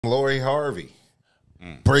Lori Harvey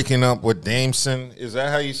breaking up with Damson. Is that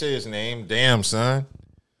how you say his name? Damn, son.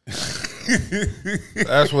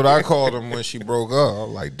 That's what I called him when she broke up. I was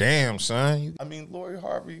like, damn, son. I mean, Lori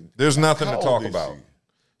Harvey. There's nothing to talk about.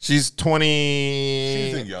 She's 20.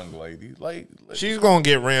 She's a young lady. Like she's gonna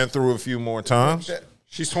get ran through a few more times.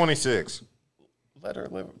 She's 26. Let her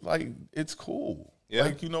live. Like, it's cool. Yeah.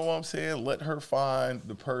 Like, you know what I'm saying? Let her find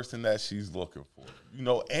the person that she's looking for. You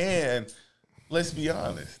know, and let's be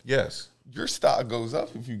honest. Yes. Your stock goes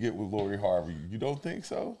up if you get with Lori Harvey. You don't think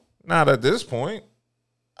so? Not at this point.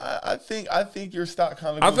 I think your stock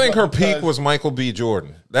kind of. I think her peak was Michael B.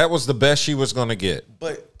 Jordan. That was the best she was going to get.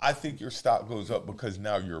 But I think your stock goes up because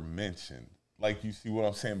now you're mentioned. Like, you see what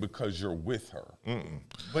I'm saying? Because you're with her.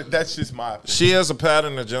 But that's just my opinion. She has a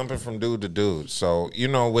pattern of jumping from dude to dude. So, you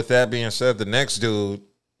know, with that being said, the next dude,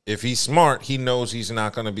 if he's smart, he knows he's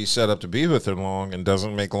not going to be set up to be with her long and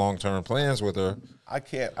doesn't make long-term plans with her. I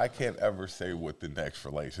can't ever say what the next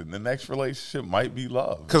relationship. The next relationship might be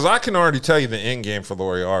love. Because I can already tell you the end game for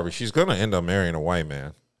Lori Harvey. She's going to end up marrying a white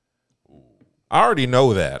man. I already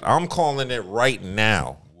know that. I'm calling it right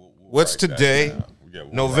now. What's today? Yeah,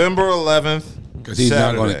 November 11th. Because he's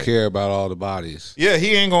not going to care about all the bodies. Yeah,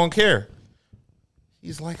 he ain't going to care.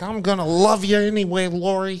 He's like, I'm going to love you anyway,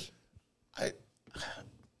 Lori.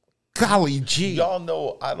 Golly gee. Y'all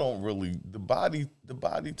know I don't really the body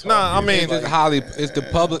talk. Nah, I mean it's the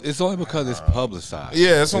public. It's only because it's publicized.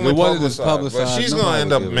 Yeah, it's only publicized. But she's gonna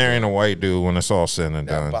end up marrying a white dude when it's all said and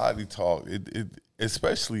done. That body talk, it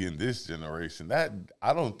especially in this generation, that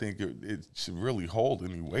I don't think it should really hold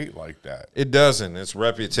any weight like that. It doesn't. It's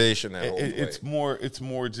reputation that holds weight. It's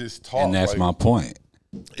more just talk. And that's my point.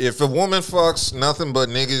 If a woman fucks nothing but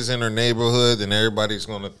niggas in her neighborhood, then everybody's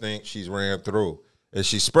gonna think she's ran through. If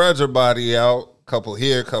she spreads her body out, couple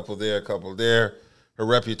here, couple there, couple there, her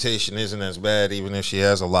reputation isn't as bad, even if she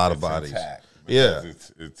has a lot of bodies. Yeah.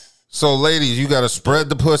 So, ladies, you got to spread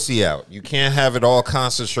the pussy out. You can't have it all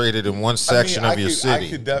concentrated in one section of your city. I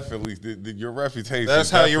could definitely, your reputation. That's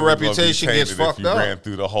how your reputation gets fucked up. You ran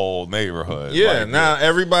through the whole neighborhood. Yeah, like, now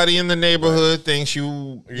everybody in the neighborhood thinks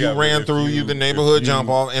you ran through the neighborhood jump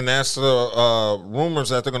off, and that's the rumors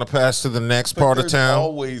that they're going to pass to the next part of town. There's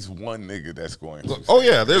always one nigga that's going to. Oh,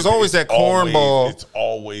 yeah, there's always that cornball. It's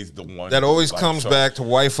always the one. That always comes back to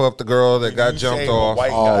wife up the girl that got jumped off.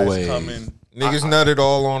 White guys coming. Niggas nutted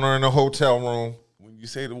all on her in the hotel room. When you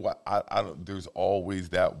say I don't. There's always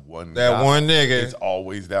that one. One nigga. It's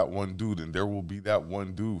always that one dude, and there will be that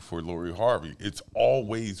one dude for Lori Harvey. It's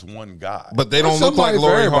always one guy. But they don't look like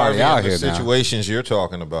Lori Harvey in the situations you're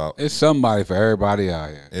talking about. It's somebody for everybody out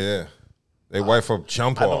here. Yeah, they wife up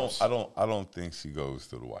jump offs. I don't think she goes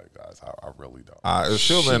to the white guys. I really don't.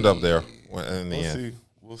 She'll end up there in the end.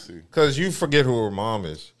 We'll see. Because you forget who her mom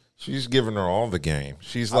is. She's giving her all the game.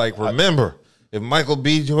 She's like, remember, if Michael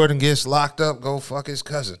B. Jordan gets locked up, go fuck his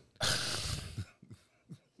cousin.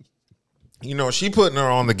 You know, she putting her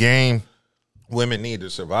on the game women need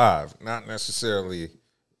to survive, not necessarily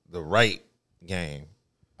the right game.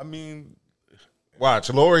 I mean,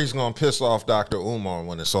 watch, Lori's going to piss off Dr. Umar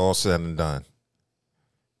when it's all said and done.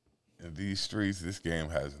 In these streets, this game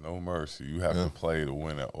has no mercy. You have to play to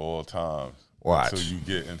win at all times. Watch.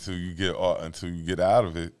 Until you get out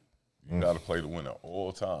of it. You got to play to win at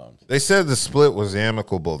all times. They said the split was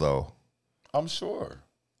amicable, though. I'm sure.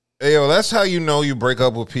 Hey, yo, that's how you know you break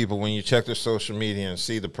up with people, when you check their social media and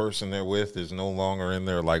see the person they're with is no longer in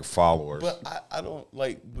their, like, followers. But I don't,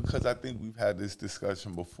 like, because I think we've had this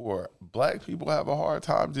discussion before. Black people have a hard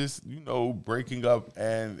time just, you know, breaking up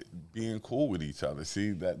and being cool with each other.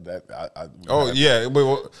 See, we've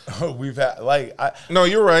had, like, no,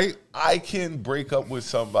 you're right. I can break up with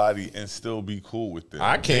somebody and still be cool with them.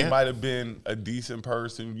 I can't. They might have been a decent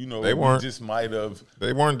person, you know. They weren't. Just might have.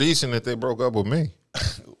 They weren't decent if they broke up with me.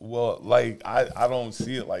 Well, like, I don't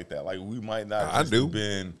see it like that. Like, we might not have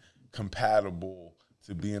been compatible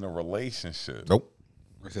to be in a relationship. Nope.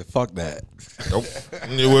 I said, fuck that. Nope.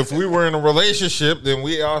 If we were in a relationship, then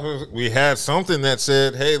we had something that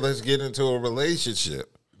said, hey, let's get into a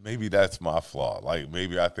relationship. Maybe that's my flaw. Like,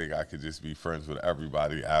 maybe I think I could just be friends with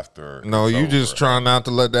everybody after. No, you just trying not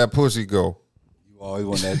to let that pussy go. You always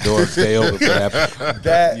want that door to stay open for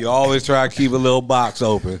that. You always try to keep a little box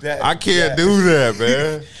open. I can't do that,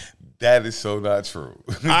 man. That is so not true.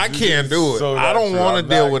 I can't do it. So I don't want to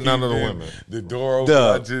deal with none of the women. The door open,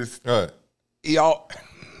 I just... Y'all,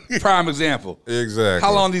 prime example. Exactly.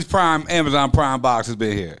 How long these Amazon Prime boxes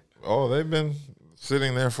been here? Oh, they've been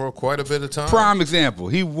sitting there for quite a bit of time. Prime example.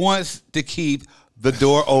 He wants to keep the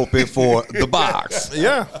door open for the box.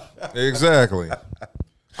 Yeah, exactly.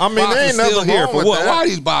 I mean, there ain't nothing here wrong with what? that. Why are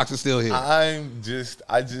these boxes still here?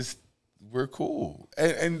 We're cool.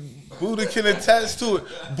 And Budha can attest to it.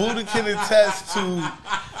 Budha can attest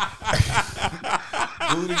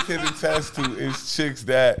to it's chicks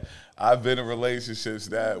that I've been in relationships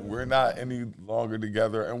that we're not any longer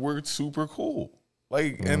together and we're super cool.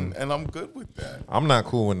 Like, and I'm good with that. I'm not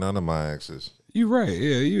cool with none of my exes. You right.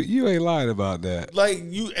 Yeah, you ain't lying about that. Like,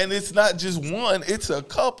 and it's not just one, it's a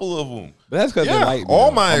couple of them. But that's because they like me.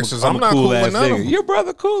 All my exes. I'm not cool with none of them. Your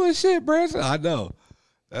brother cool as shit, Branson. I know.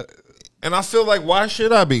 And I feel like, why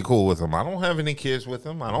should I be cool with him? I don't have any kids with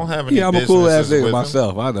him. I don't have any I'm a cool ass businesses nigga with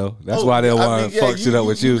myself. I know. That's why they want to fuck shit up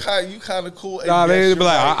with you. You kind of cool. Nah, they be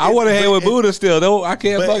like, I want to hang with Budha still. Though I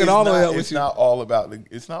can't fuck it all the way up with you.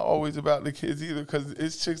 It's not always about the kids either, because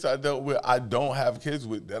it's chicks I dealt with I don't have kids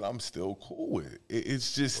with that I'm still cool with.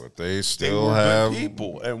 It's just but they still have good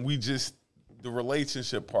people, and the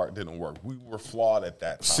relationship part didn't work. We were flawed at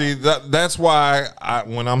that time. See, that's why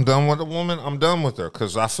when I'm done with a woman, I'm done with her,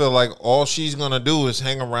 because I feel like all she's going to do is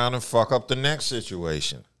hang around and fuck up the next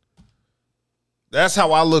situation. That's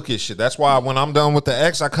how I look at shit. That's why when I'm done with the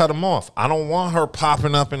ex, I cut him off. I don't want her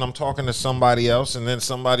popping up and I'm talking to somebody else and then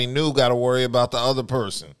somebody new got to worry about the other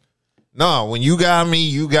person. No, when you got me,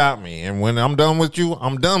 you got me. And when I'm done with you,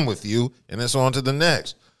 I'm done with you, and it's on to the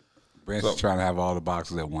next. Branson's trying to have all the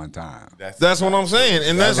boxes at one time. That's what I'm saying.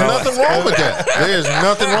 And there's nothing wrong with that. There's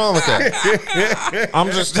nothing wrong with that. I'm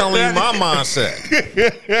just telling you my mindset.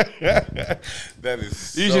 That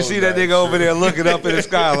is You should see that nigga over there looking up in the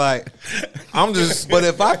sky like, I'm just. But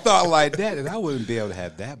if I thought like that, then I wouldn't be able to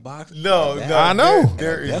have that box. No, like that. no, I know.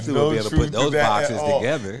 There is Definitely no would be able to put those boxes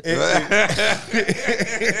together.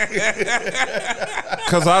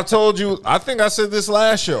 Because I told you, I think I said this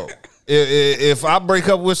last show. If I break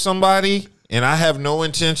up with somebody and I have no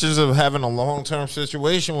intentions of having a long-term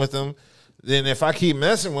situation with them, then if I keep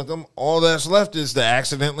messing with them, all that's left is to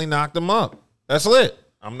accidentally knock them up. That's it.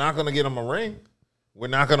 I'm not going to get them a ring. We're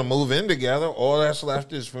not going to move in together. All that's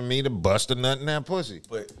left is for me to bust a nut in that pussy.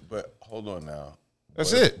 But hold on now.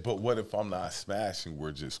 That's it. But what if I'm not smashing?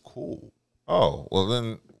 We're just cool. Oh, well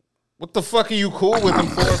then, what the fuck are you cool with them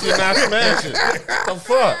for if you're not smashing? What the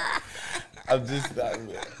fuck? I'm just not,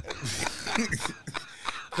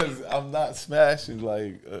 because I'm not smashing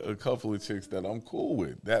like a couple of chicks that I'm cool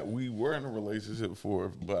with that we were in a relationship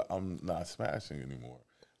for, but I'm not smashing anymore.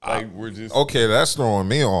 Like we're just okay. That's throwing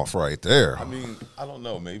me off right there. I mean, I don't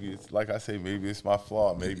know. Maybe it's like I say. Maybe it's my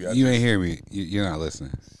flaw. Maybe you ain't hear me. You're not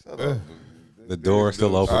listening. Shut up. The door is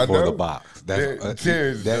still open for the box.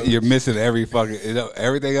 You're missing every fucking.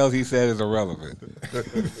 Everything else he said is irrelevant.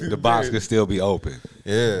 The box can still be open.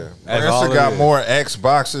 Yeah, Branson got more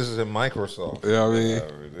Xboxes than Microsoft. You know what I mean?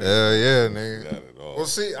 Yeah, nigga. Well,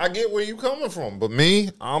 see, I get where you coming from, but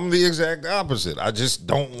me, I'm the exact opposite. I just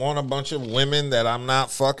don't want a bunch of women that I'm not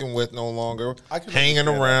fucking with no longer hanging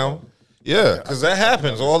around. Yeah, because that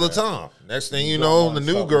happens all the time. Next thing you know, the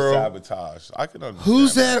new girl. Sabotage. I can understand.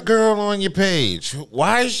 Who's that girl on your page?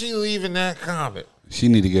 Why is she leaving that comment? She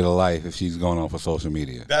need to get a life if she's going on for social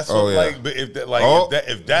media. That's what, like, but if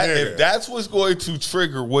that's what's going to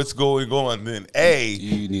trigger what's going on, then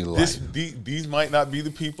you need a life. These might not be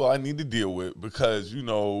the people I need to deal with, because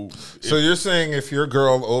So you're saying if your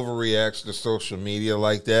girl overreacts to social media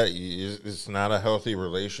like that, it's not a healthy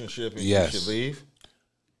relationship and you should leave?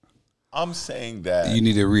 I'm saying that you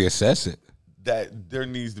need to reassess it. That there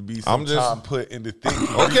needs to be some time put into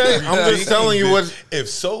thinking. Okay, I'm just telling you what. If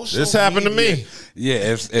social this happened to me. Yeah,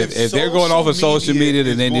 if they're going off of social media,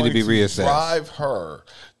 then they need to be reassessed. Drive her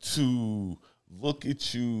to look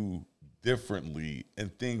at you differently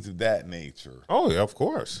and things of that nature. Oh yeah, of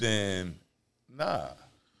course. Then nah,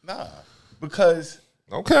 because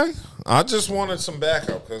okay, I just wanted some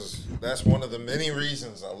backup because that's one of the many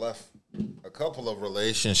reasons I left a couple of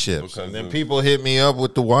relationships, and then people hit me up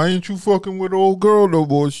with why ain't you fucking with old girl no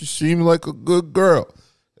more? She seemed like a good girl.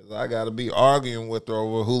 Cause I gotta be arguing with her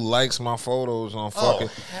over who likes my photos on fucking.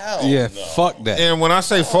 Fuck that. And when I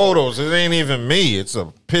say photos, it ain't even me. It's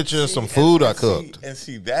a picture of some food I cooked.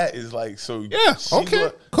 That is like so. Yeah. Okay.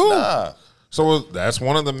 Cool. Nah. So that's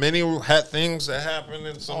one of the many things that happened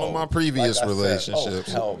in some of my previous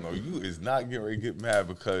relationships. Hell no, you is not getting ready to get mad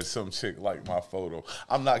because some chick liked my photo.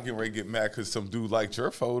 I'm not getting ready to get mad because some dude liked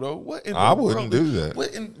your photo. What in I the wouldn't world do that.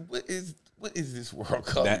 What is this world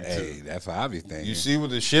coming to? Hey, that's what I be thinking. You see what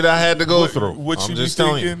the shit I had to go through. What I'm you just be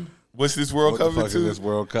telling thinking? you. What's this world coming to? This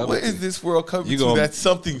world coming what to? is this world coming to? That's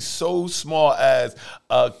something so small as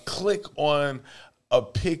a click on a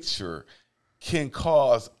picture can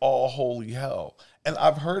cause all holy hell. And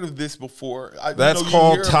I've heard of this before. That's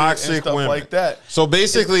called toxic women. Like that. So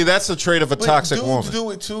basically, that's a trait of a toxic woman. Dudes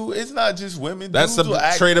do it too. It's not just women. That's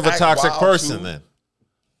the trait of a toxic person. Then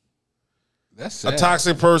that's sad. A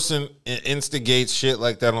toxic person instigates shit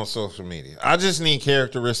like that on social media. I just need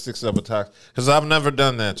characteristics of a toxic, because I've never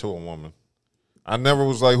done that to a woman. I never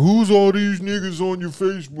was like, "Who's all these niggas on your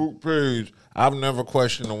Facebook page?" I've never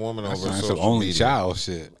questioned a woman over social media. Only child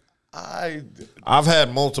shit. I've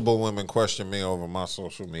had multiple women question me over my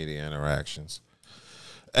social media interactions.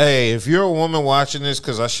 Hey, if you're a woman watching this,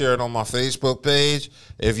 because I share it on my Facebook page,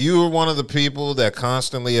 if you are one of the people that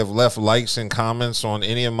constantly have left likes and comments on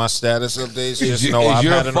any of my status updates, just know I've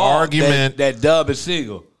had an argument. That Dub is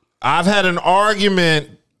single. I've had an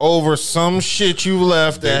argument over some shit you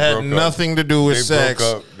left that had nothing to do with sex.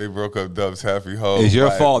 They broke up Dub's happy home. It's your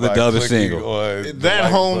fault that Dub is single. That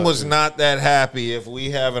home was not that happy if we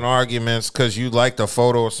having arguments because you liked a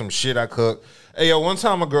photo of some shit I cooked. Hey, yo, one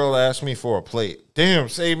time a girl asked me for a plate. Damn,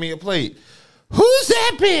 save me a plate. Who's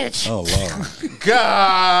that bitch? Oh, Lord.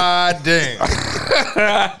 God damn.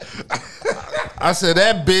 I said,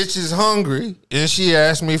 that bitch is hungry, and she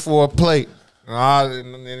asked me for a plate.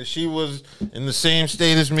 And if she was in the same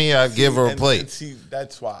state as me, I'd give her a plate. See,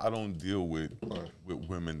 that's why I don't deal with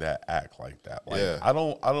women that act like that. Like, yeah. I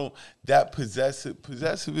don't. That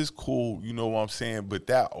possessive is cool, you know what I'm saying. But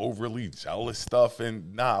that overly jealous stuff,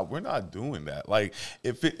 and we're not doing that. Like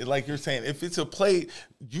like you're saying, if it's a plate,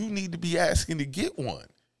 you need to be asking to get one.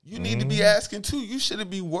 You need to be asking too. You shouldn't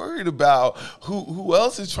be worried about who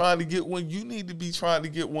else is trying to get one. You need to be trying to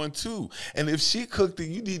get one too. And if she cooked it,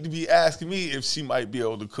 you need to be asking me if she might be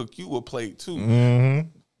able to cook you a plate too. Mm-hmm.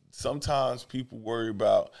 Sometimes people worry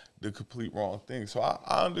about the complete wrong thing. So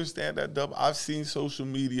I understand that, Dub. I've seen social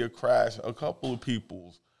media crash a couple of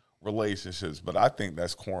people's relationships, but I think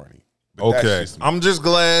that's corny. But okay. I'm just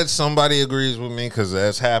glad somebody agrees with me, because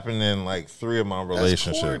that's happened in like 3 of my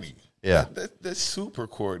relationships. That's corny. Yeah, that's super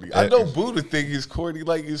corny. I know Budha think it's corny.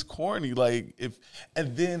 Like, it's corny. Like,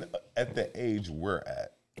 and then at the age we're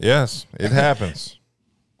at. Yes, it happens.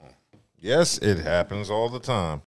 Yes, it happens all the time.